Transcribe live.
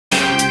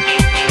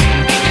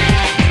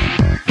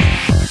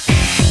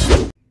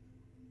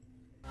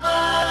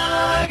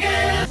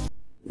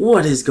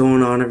What is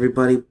going on,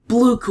 everybody?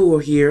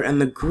 Bluecore here,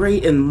 and the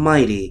great and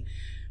mighty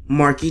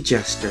Marky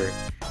Jester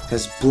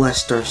has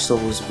blessed our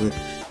souls with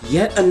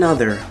yet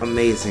another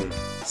amazing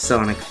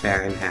Sonic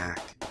fan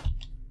hack.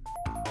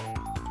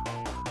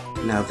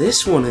 Now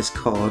this one is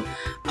called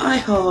I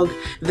HOG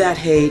That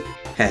Hate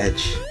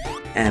HEDGE,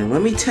 and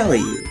let me tell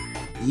you,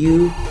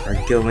 you are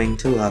going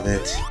to love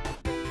it.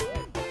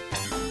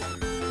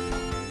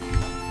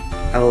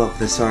 I love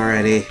this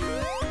already.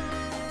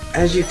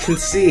 As you can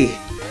see,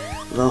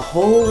 the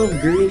whole of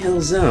Green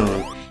Hill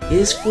Zone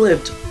is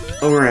flipped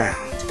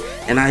around,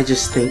 and I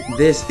just think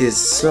this is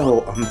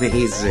so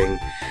amazing.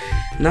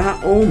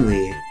 Not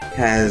only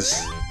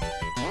has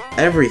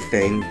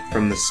everything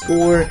from the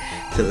score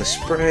to the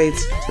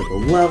sprites to the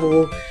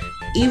level,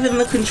 even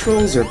the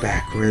controls are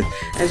backward.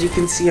 As you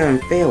can see, I'm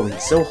failing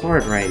so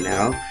hard right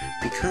now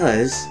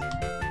because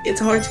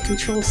it's hard to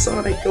control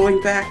Sonic going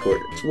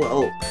backwards.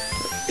 Well,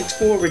 it's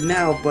forward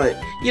now,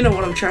 but you know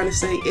what I'm trying to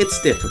say?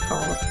 It's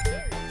difficult.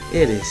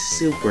 It is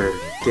super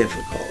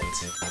difficult.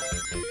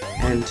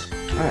 And,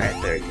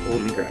 alright, there you go.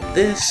 Let me grab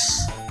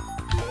this.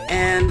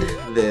 And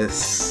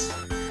this.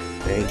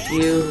 Thank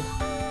you.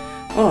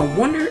 Oh, I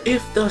wonder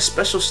if the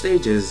special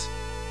stages...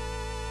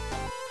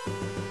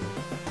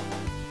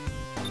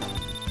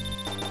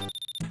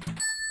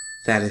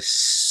 That is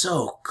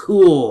so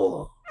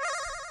cool.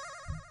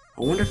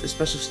 I wonder if the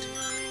special stage...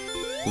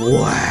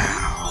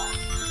 Wow.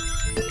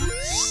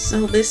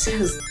 So this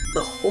has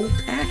the whole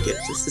package.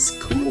 This is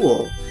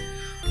cool.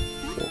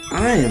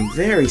 I am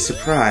very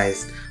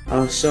surprised.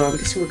 So I'm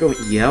guessing we're going...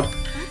 Yep.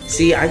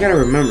 See, I gotta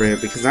remember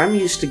it because I'm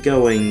used to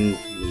going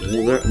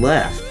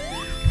left.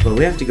 But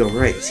we have to go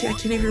right. See, I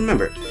can't even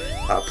remember.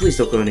 Please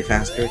don't go any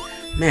faster.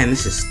 Man,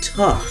 this is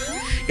tough.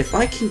 If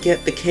I can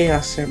get the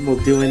Chaos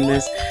Emerald doing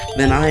this,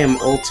 then I am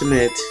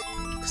Ultimate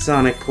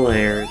Sonic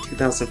Player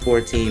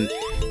 2014.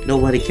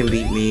 Nobody can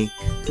beat me.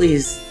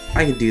 Please,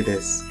 I can do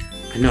this.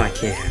 I know I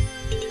can.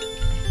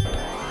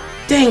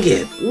 Dang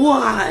it!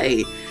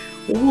 Why?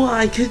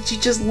 Why couldn't you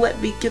just let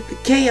me get the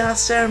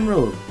Chaos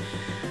Emerald?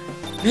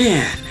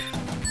 Man.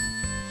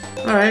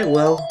 Alright,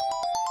 well.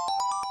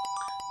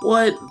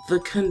 What?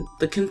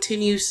 The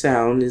continue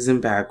sound is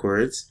in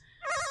backwards.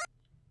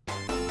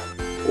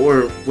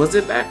 Or was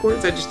it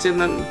backwards? I just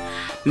didn't...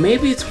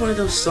 Maybe it's one of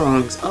those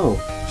songs... Oh,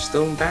 we're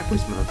still in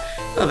backwards mode.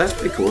 Oh, that's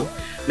pretty cool.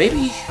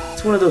 Maybe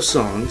it's one of those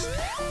songs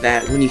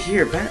that when you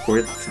hear it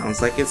backwards, it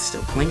sounds like it's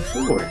still playing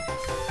forward.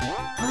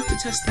 I'll have to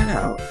test that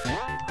out.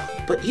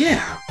 But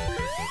yeah.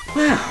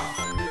 Wow.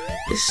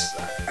 This...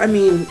 I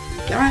mean...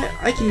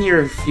 I can hear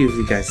a few of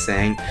you guys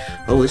saying,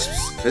 oh,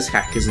 this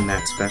hack isn't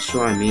that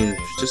special. I mean,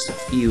 just a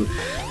few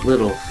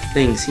little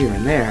things here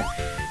and there.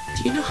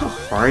 Do you know how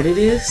hard it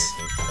is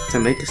to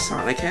make a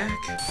Sonic hack?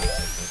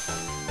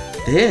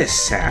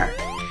 This hack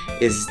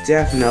is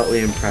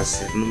definitely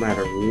impressive, no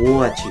matter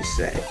what you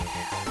say.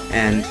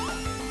 And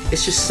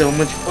it's just so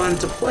much fun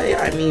to play.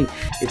 I mean,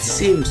 it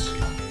seems...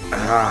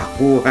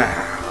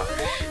 wow.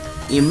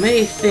 You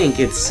may think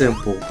it's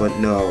simple, but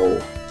no.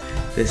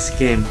 This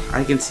game,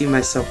 I can see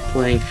myself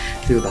playing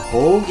through the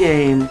whole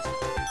game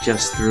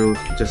just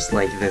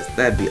like this.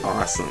 That'd be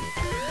awesome.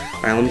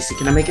 Alright, let me see.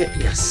 Can I make it?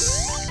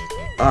 Yes.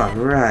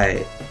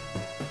 Alright.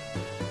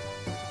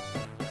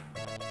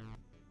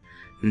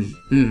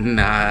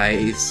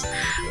 Nice.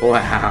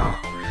 Wow.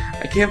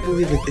 I can't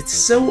believe it. It's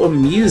so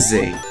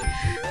amusing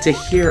to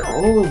hear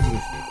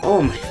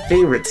all my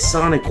favorite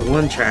Sonic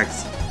 1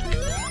 tracks.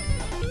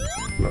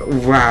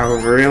 Wow,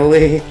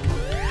 really?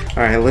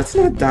 Alright, let's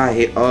not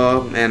die.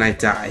 Oh, man, I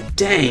died.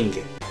 Dang!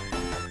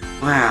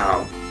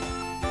 Wow.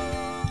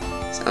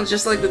 Sounds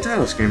just like the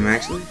title screen,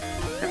 actually.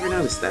 Never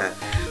noticed that.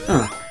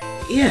 Huh.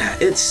 Yeah,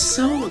 it's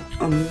so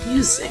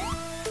amusing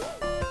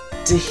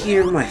to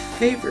hear my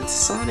favorite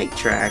Sonic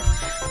track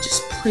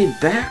just played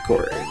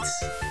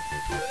backwards.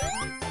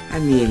 I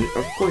mean,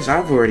 of course,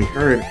 I've already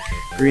heard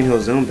Green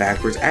Hill Zone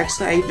backwards.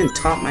 Actually, I even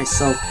taught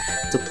myself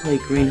to play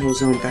Green Hill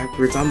Zone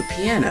backwards on the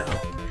piano.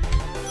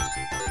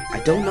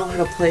 I don't know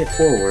how to play it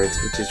forwards,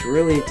 which is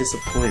really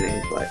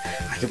disappointing, but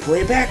I can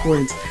play it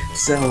backwards,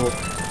 so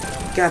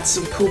got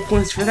some cool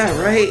points for that,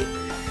 right?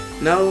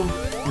 No?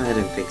 I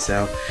didn't think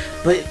so.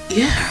 But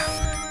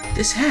yeah,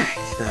 this hack,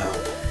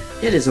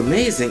 though, it is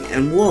amazing,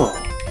 and whoa.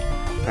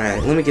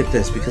 Alright, let me get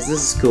this, because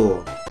this is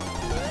cool.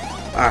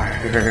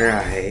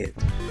 Alright.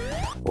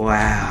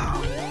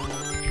 Wow.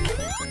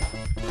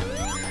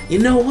 You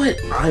know what?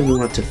 I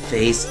want to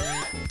face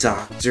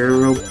Dr.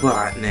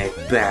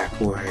 Robotnik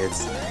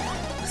backwards.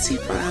 Let's see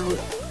if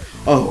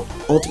Oh,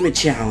 ultimate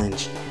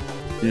challenge.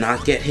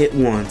 Not get hit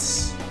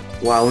once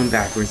while in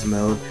backwards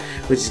mode,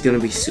 which is going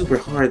to be super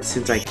hard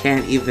since I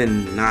can't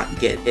even not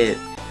get hit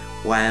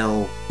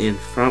while in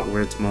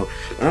frontwards mode.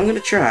 But I'm going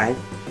to try.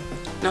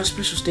 Now,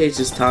 special stage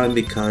this time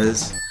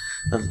because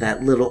of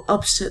that little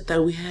upset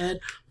that we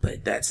had,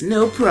 but that's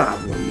no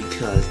problem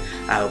because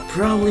I'll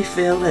probably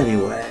fail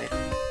anyway.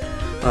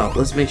 Oh,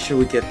 let's make sure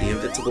we get the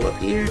invincible up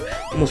here.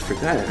 Almost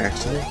forgot it,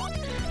 actually.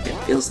 It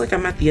feels like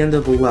I'm at the end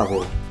of the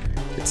level.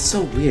 It's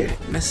so weird.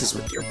 It messes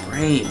with your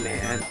brain,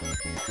 man.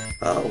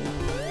 Oh.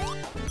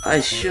 I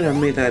should have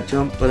made that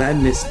jump, but I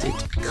missed it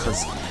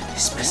because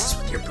this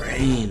messes with your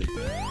brain.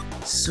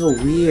 It's so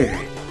weird.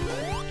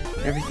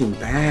 Everything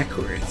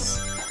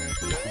backwards.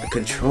 The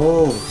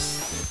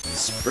controls, the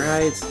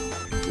sprites,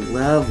 the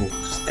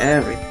levels,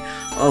 everything.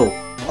 Oh,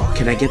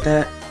 can I get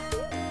that?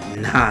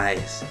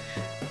 Nice.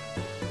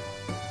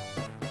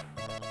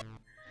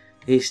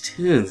 These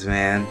tunes,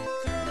 man.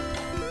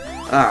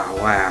 Ah,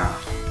 wow.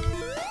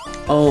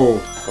 Oh,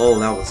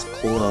 that was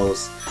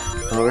close.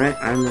 Alright,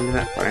 I remember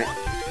that part.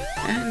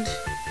 And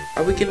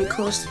are we getting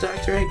close to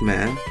Dr.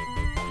 Eggman?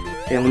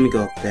 Okay, let me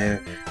go up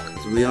there.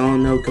 Because we all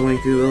know going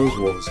through those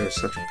walls are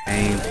such a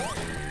pain.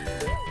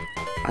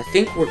 I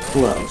think we're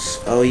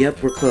close. Oh,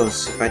 yep, we're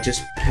close. If I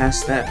just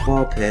pass that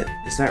ball pit.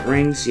 Is that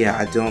rings? Yeah,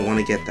 I don't want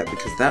to get that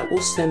because that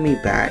will send me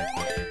back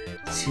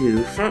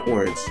to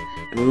frontwards.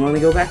 And we want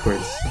to go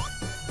backwards.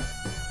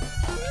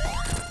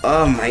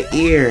 Oh, my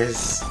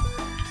ears.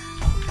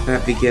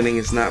 That beginning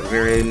is not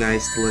very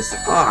nice to listen.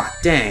 Ah,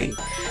 dang.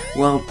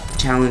 Well,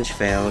 challenge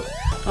failed.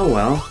 Oh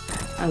well.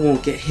 I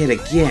won't get hit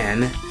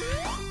again.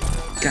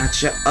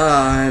 Gotcha.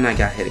 And I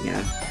got hit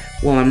again.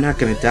 Well, I'm not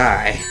gonna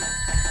die.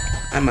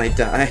 I might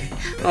die.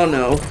 Oh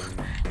no.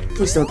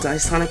 Please don't die,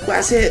 Sonic.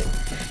 Last hit.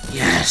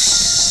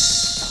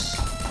 Yes.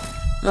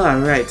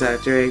 Alright,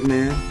 Dr.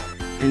 Eggman.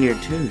 And your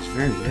tune is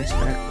very nice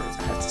backwards,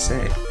 I have to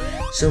say.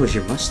 So is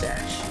your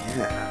mustache.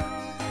 Yeah.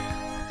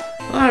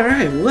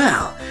 Alright,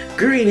 well.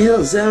 Green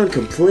Hill Zone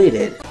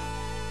completed.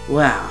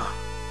 Wow.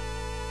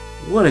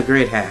 What a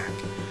great hack.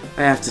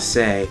 I have to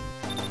say.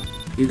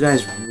 You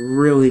guys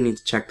really need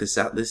to check this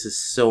out. This is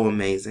so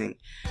amazing.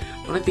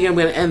 Well, I think I'm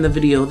going to end the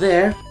video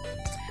there.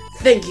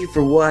 Thank you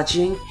for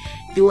watching.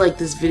 If you like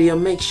this video,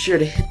 make sure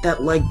to hit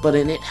that like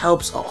button. It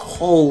helps a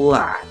whole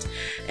lot.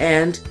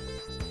 And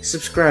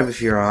subscribe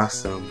if you're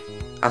awesome.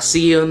 I'll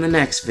see you in the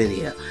next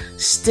video.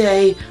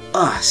 Stay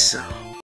awesome.